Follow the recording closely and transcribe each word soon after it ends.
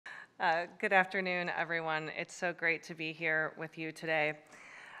Good afternoon, everyone. It's so great to be here with you today.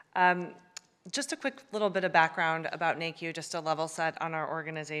 Just a quick little bit of background about NACU, just a level set on our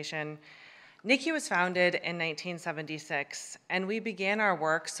organization. NACU was founded in 1976, and we began our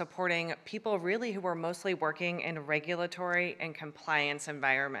work supporting people really who were mostly working in regulatory and compliance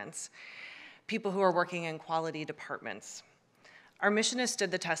environments, people who are working in quality departments. Our mission has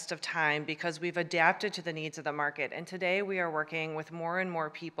stood the test of time because we've adapted to the needs of the market, and today we are working with more and more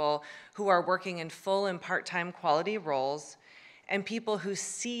people who are working in full and part-time quality roles and people who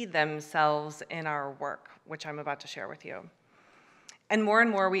see themselves in our work, which I'm about to share with you. And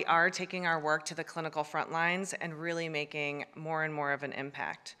more we are taking our work to the clinical front lines and really making more and more of an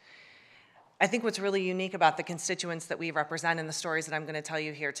impact. I think what's really unique about the constituents that we represent in the stories that I'm going to tell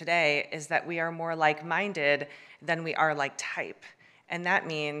you here today is that we are more like-minded than we are like type. And that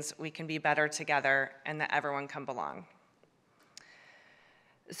means we can be better together and that everyone can belong.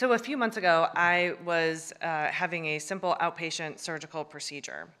 So a few months ago, I was having a simple outpatient surgical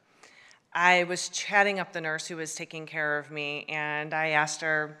procedure. I was chatting up the nurse who was taking care of me, and I asked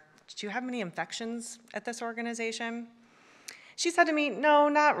her, "Do you have any infections at this organization?" She said to me, "No,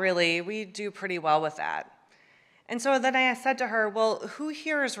 not really. We do pretty well with that." And so then I said to her, "Well, who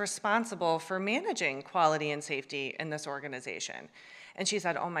here is responsible for managing quality and safety in this organization?" And she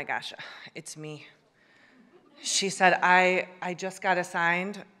said, "Oh my gosh, it's me." She said, I just got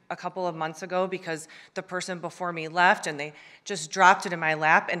assigned a couple of months ago because the person before me left and they just dropped it in my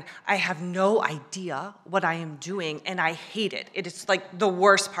lap, and I have no idea what I am doing, and I hate it. It is like the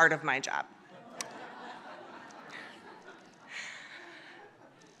worst part of my job."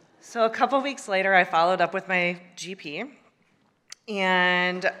 So a couple weeks later, I followed up with my GP,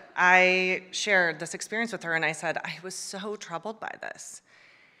 and I shared this experience with her, and I said, "I was so troubled by this."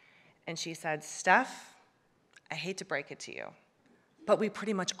 And she said, "Steph, I hate to break it to you, but we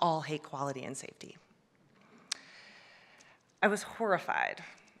pretty much all hate quality and safety." I was horrified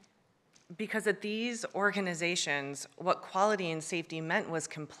because at these organizations, what quality and safety meant was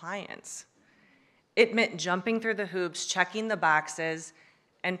compliance. It meant jumping through the hoops, checking the boxes,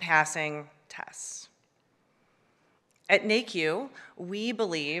 and passing tests. At NACU, we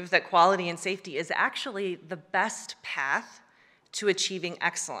believe that quality and safety is actually the best path to achieving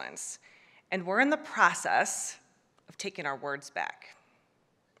excellence, and we're in the process of taking our words back.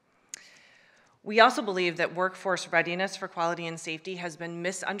 We also believe that workforce readiness for quality and safety has been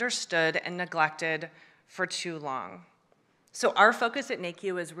misunderstood and neglected for too long. So our focus at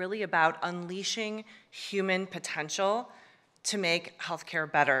NACU is really about unleashing human potential to make healthcare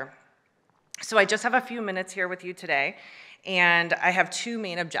better. So I just have a few minutes here with you today, and I have two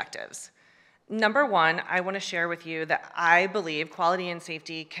main objectives. Number one, I want to share with you that I believe quality and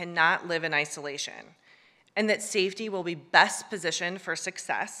safety cannot live in isolation, and that safety will be best positioned for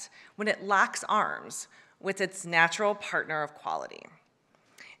success when it locks arms with its natural partner of quality.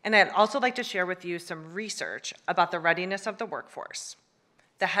 And I'd also like to share with you some research about the readiness of the workforce.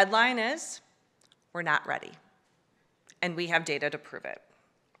 The headline is, "We're not ready," and we have data to prove it.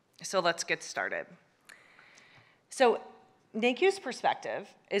 So let's get started. So NACU's perspective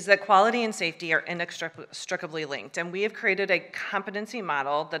is that quality and safety are inextricably linked, and we have created a competency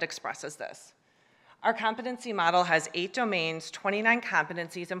model that expresses this. Our competency model has 8 domains, 29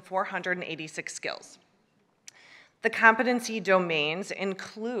 competencies, and 486 skills. The competency domains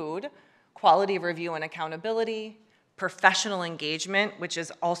include quality review and accountability, professional engagement, which is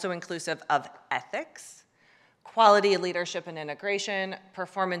also inclusive of ethics, quality leadership and integration,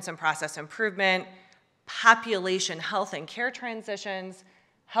 performance and process improvement, population health and care transitions,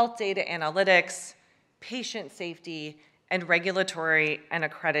 health data analytics, patient safety, and regulatory and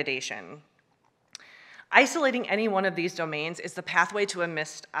accreditation. Isolating any one of these domains is the pathway to a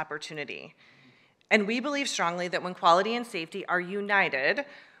missed opportunity. And we believe strongly that when quality and safety are united,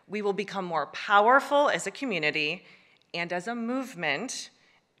 we will become more powerful as a community and as a movement,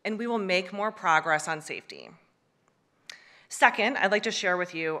 and we will make more progress on safety. Second, I'd like to share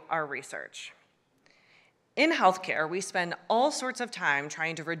with you our research. In healthcare, we spend all sorts of time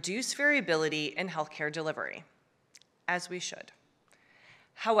trying to reduce variability in healthcare delivery, as we should.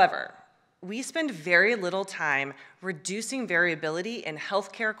 However, we spend very little time reducing variability in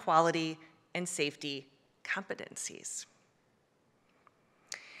healthcare quality and safety competencies.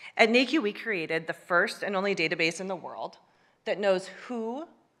 At NACU, we created the first and only database in the world that knows who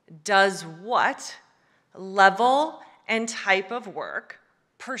does what level and type of work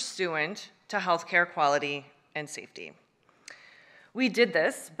pursuant to healthcare quality and safety. We did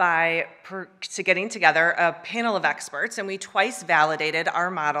this by getting together a panel of experts, and we twice validated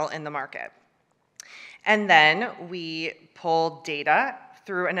our model in the market. And then we pulled data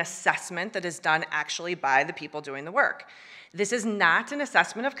through an assessment that is done actually by the people doing the work. This is not an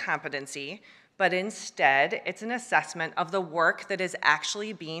assessment of competency, but instead it's an assessment of the work that is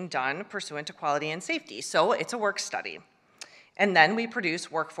actually being done pursuant to quality and safety. So it's a work study. And then we produce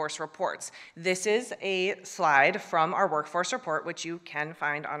workforce reports. This is a slide from our workforce report, which you can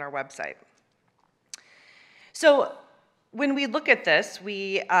find on our website. So when we look at this,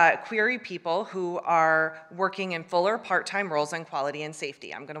 we query people who are working in full or part-time roles in quality and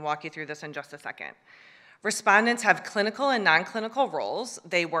safety. I'm going to walk you through this in just a second. Respondents have clinical and non-clinical roles.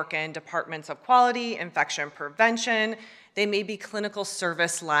 They work in departments of quality, infection prevention. They may be clinical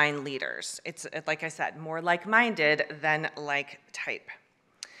service line leaders. It's, like I said, more like-minded than like-type.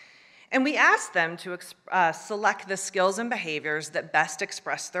 And we ask them to select the skills and behaviors that best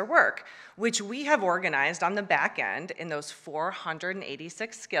express their work, which we have organized on the back end in those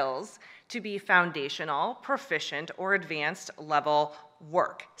 486 skills to be foundational, proficient, or advanced level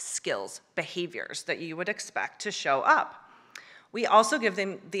work, skills, behaviors that you would expect to show up. We also give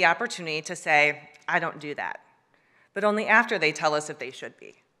them the opportunity to say, I don't do that, but only after they tell us if they should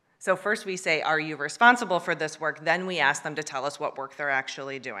be. So first we say, are you responsible for this work? Then we ask them to tell us what work they're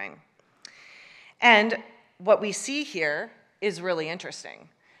actually doing. And what we see here is really interesting.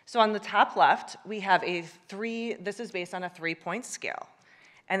 So on the top left, we have this is based on a 3-point scale.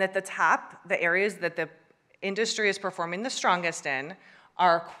 And at the top, the areas that the industry is performing the strongest in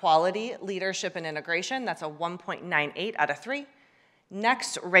are quality, leadership, and integration. That's a 1.98 out of 3.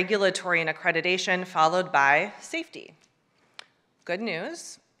 Next, regulatory and accreditation, followed by safety. Good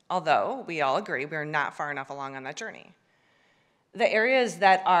news, although we all agree we're not far enough along on that journey. The areas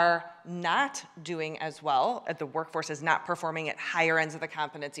that are not doing as well, the workforce is not performing at higher ends of the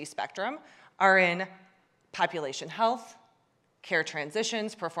competency spectrum, are in population health, care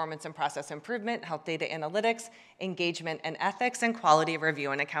transitions, performance and process improvement, health data analytics, engagement and ethics, and quality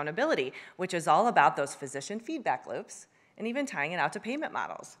review and accountability, which is all about those physician feedback loops and even tying it out to payment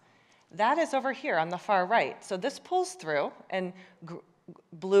models. That is over here on the far right. So this pulls through, and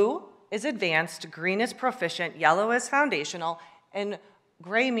blue is advanced, green is proficient, yellow is foundational, and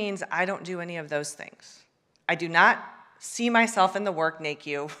gray means I don't do any of those things. I do not see myself in the work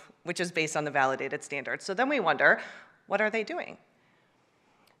NAECU, which is based on the validated standards. So then we wonder, what are they doing?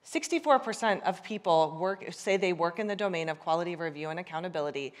 64% of people say they work in the domain of quality review and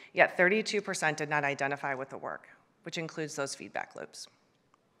accountability, yet 32% did not identify with the work, which includes those feedback loops.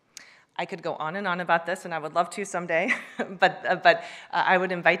 I could go on and on about this, and I would love to someday, but I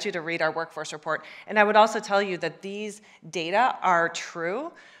would invite you to read our workforce report. And I would also tell you that these data are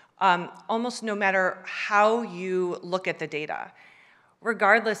true almost no matter how you look at the data,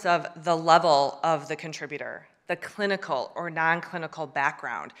 regardless of the level of the contributor, the clinical or non-clinical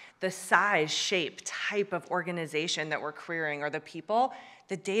background, the size, shape, type of organization that we're querying, or the people.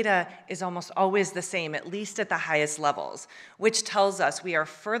 The data is almost always the same, at least at the highest levels, which tells us we are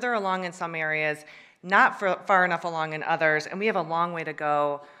further along in some areas, not far enough along in others, and we have a long way to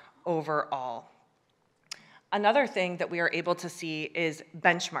go overall. Another thing that we are able to see is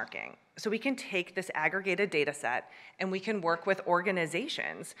benchmarking. So we can take this aggregated data set and we can work with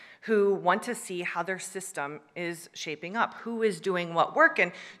organizations who want to see how their system is shaping up, who is doing what work,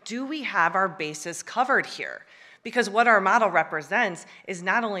 and do we have our bases covered here? Because what our model represents is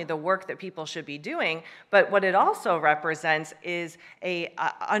not only the work that people should be doing, but what it also represents is an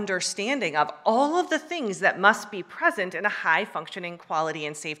understanding of all of the things that must be present in a high-functioning quality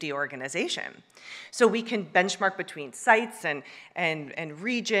and safety organization. So we can benchmark between sites and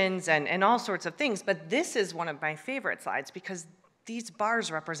regions and all sorts of things, but this is one of my favorite slides because these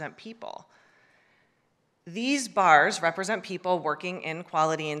bars represent people. These bars represent people working in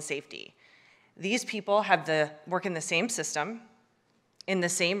quality and safety. These people work in the same system, in the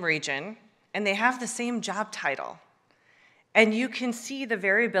same region, and they have the same job title. And you can see the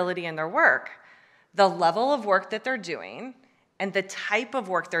variability in their work. The level of work that they're doing and the type of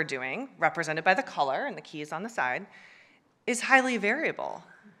work they're doing, represented by the color and the keys on the side, is highly variable.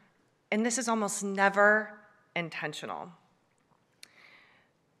 And this is almost never intentional.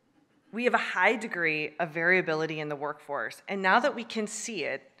 We have a high degree of variability in the workforce, and now that we can see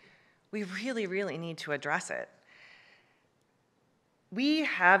it, we really, really need to address it. We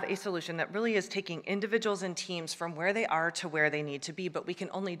have a solution that really is taking individuals and teams from where they are to where they need to be, but we can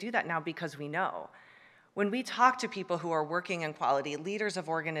only do that now because we know. When we talk to people who are working in quality, leaders of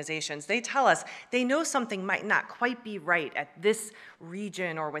organizations, they tell us they know something might not quite be right at this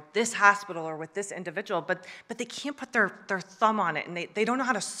region or with this hospital or with this individual, but they can't put their thumb on it, and they don't know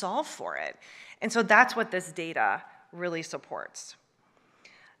how to solve for it. And so that's what this data really supports.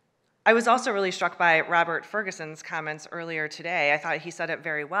 I was also really struck by Robert Ferguson's comments earlier today. I thought he said it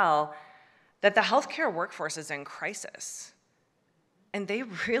very well, that the healthcare workforce is in crisis, and they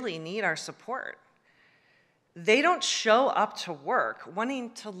really need our support. They don't show up to work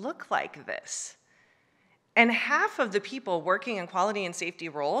wanting to look like this. And half of the people working in quality and safety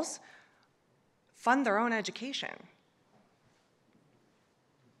roles fund their own education.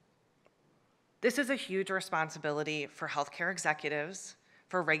 This is a huge responsibility for healthcare executives,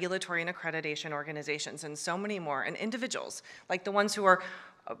 for regulatory and accreditation organizations, and so many more, and individuals, like the ones who are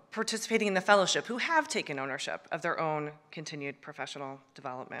participating in the fellowship, who have taken ownership of their own continued professional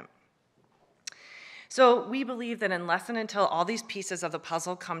development. So we believe that unless and until all these pieces of the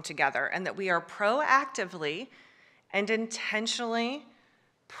puzzle come together, and that we are proactively and intentionally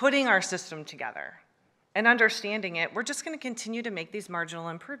putting our system together and understanding it, we're just going to continue to make these marginal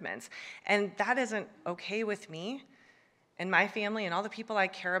improvements. And that isn't okay with me and my family and all the people I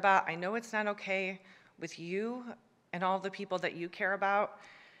care about. I know it's not okay with you and all the people that you care about.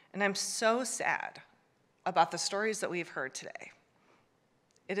 And I'm so sad about the stories that we've heard today.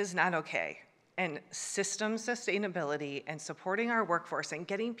 It is not okay. And system sustainability and supporting our workforce and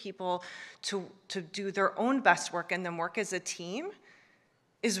getting people to do their own best work and then work as a team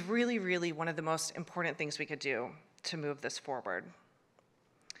is really, really one of the most important things we could do to move this forward.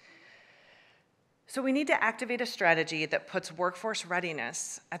 So we need to activate a strategy that puts workforce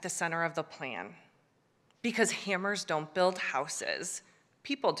readiness at the center of the plan, because hammers don't build houses,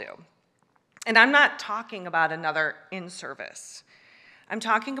 people do. And I'm not talking about another in-service. I'm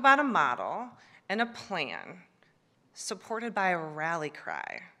talking about a model and a plan supported by a rally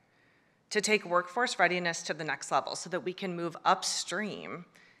cry to take workforce readiness to the next level so that we can move upstream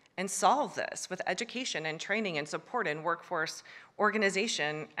and solve this with education and training and support in workforce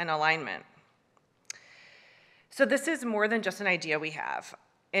organization and alignment. So this is more than just an idea we have.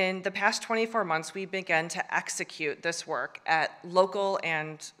 In the past 24 months, we began to execute this work at local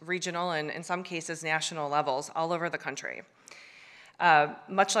and regional, and in some cases, national levels all over the country.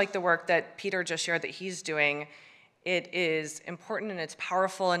 Much like the work that Peter just shared that he's doing, it is important and it's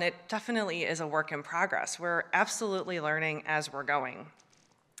powerful, and it definitely is a work in progress. We're absolutely learning as we're going.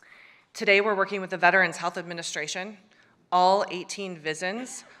 Today, we're working with the Veterans Health Administration. All 18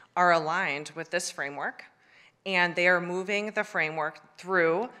 VISNs are aligned with this framework, and they are moving the framework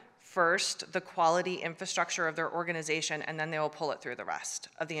through first the quality infrastructure of their organization, and then they will pull it through the rest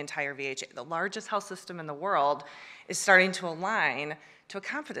of the entire VHA. The largest health system in the world is starting to align to a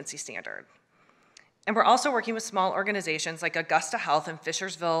competency standard. And we're also working with small organizations like Augusta Health in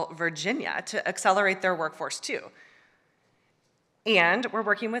Fishersville, Virginia, to accelerate their workforce too. And we're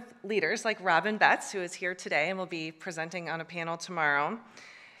working with leaders like Robin Betts, who is here today and will be presenting on a panel tomorrow,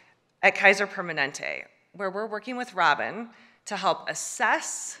 at Kaiser Permanente, where we're working with Robin to help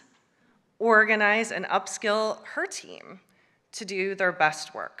assess, organize, and upskill her team to do their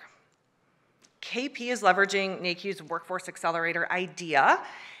best work. KP is leveraging NACU's Workforce Accelerator idea,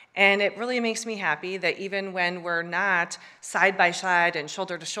 and it really makes me happy that even when we're not side by side and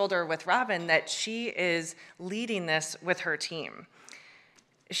shoulder to shoulder with Robin, that she is leading this with her team.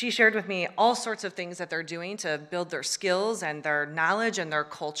 She shared with me all sorts of things that they're doing to build their skills and their knowledge and their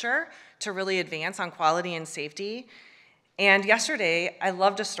culture to really advance on quality and safety. And yesterday, I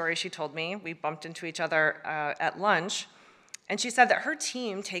loved a story she told me. We bumped into each other at lunch, and she said that her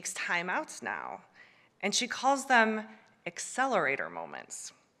team takes timeouts now, and she calls them accelerator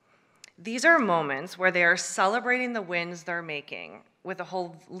moments. These are moments where they are celebrating the wins they're making with a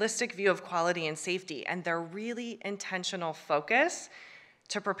holistic view of quality and safety and their really intentional focus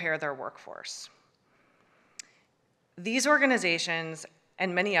to prepare their workforce. These organizations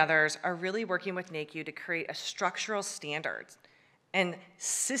and many others are really working with NACU to create a structural standards and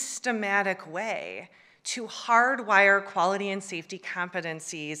systematic way to hardwire quality and safety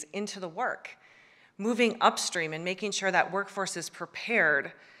competencies into the work, moving upstream and making sure that workforce is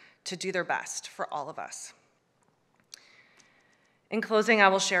prepared to do their best for all of us. In closing, I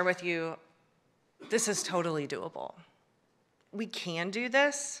will share with you, this is totally doable. We can do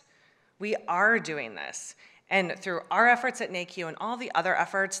this. We are doing this. And through our efforts at NACU and all the other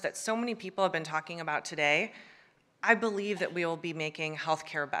efforts that so many people have been talking about today, I believe that we will be making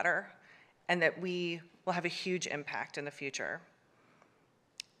healthcare better and that we will have a huge impact in the future.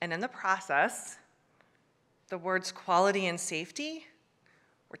 And in the process, the words quality and safety,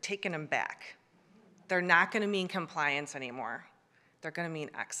 we're taking them back. They're not going to mean compliance anymore. They're going to mean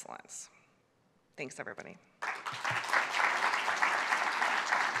excellence. Thanks, everybody.